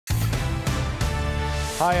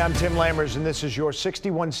Hi, I'm Tim Lammers, and this is your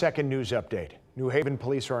 61-second news update. New Haven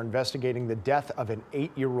police are investigating the death of an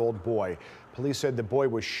 8-year-old boy. Police said the boy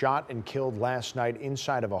was shot and killed last night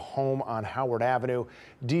inside of a home on Howard Avenue.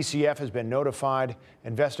 DCF has been notified.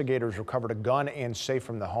 Investigators recovered a gun and safe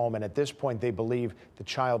from the home, and at this point they believe the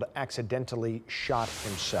child accidentally shot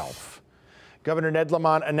himself. Governor Ned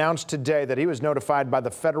Lamont announced today that he was notified by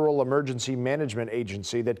the Federal Emergency Management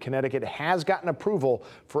Agency that Connecticut has gotten approval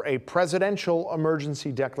for a presidential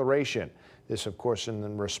emergency declaration. This, of course,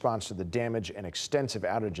 in response to the damage and extensive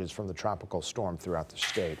outages from the tropical storm throughout the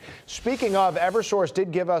state. Speaking of, Eversource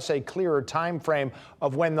did give us a clearer time frame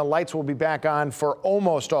of when the lights will be back on for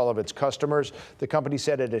almost all of its customers. The company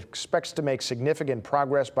said it expects to make significant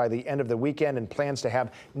progress by the end of the weekend and plans to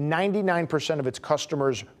have 99% of its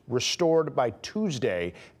customers restored by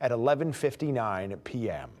Tuesday at 11:59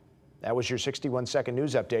 p.m. That was your 61-second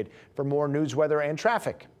news update. For more news, weather, and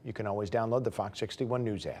traffic, you can always download the Fox 61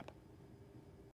 News app.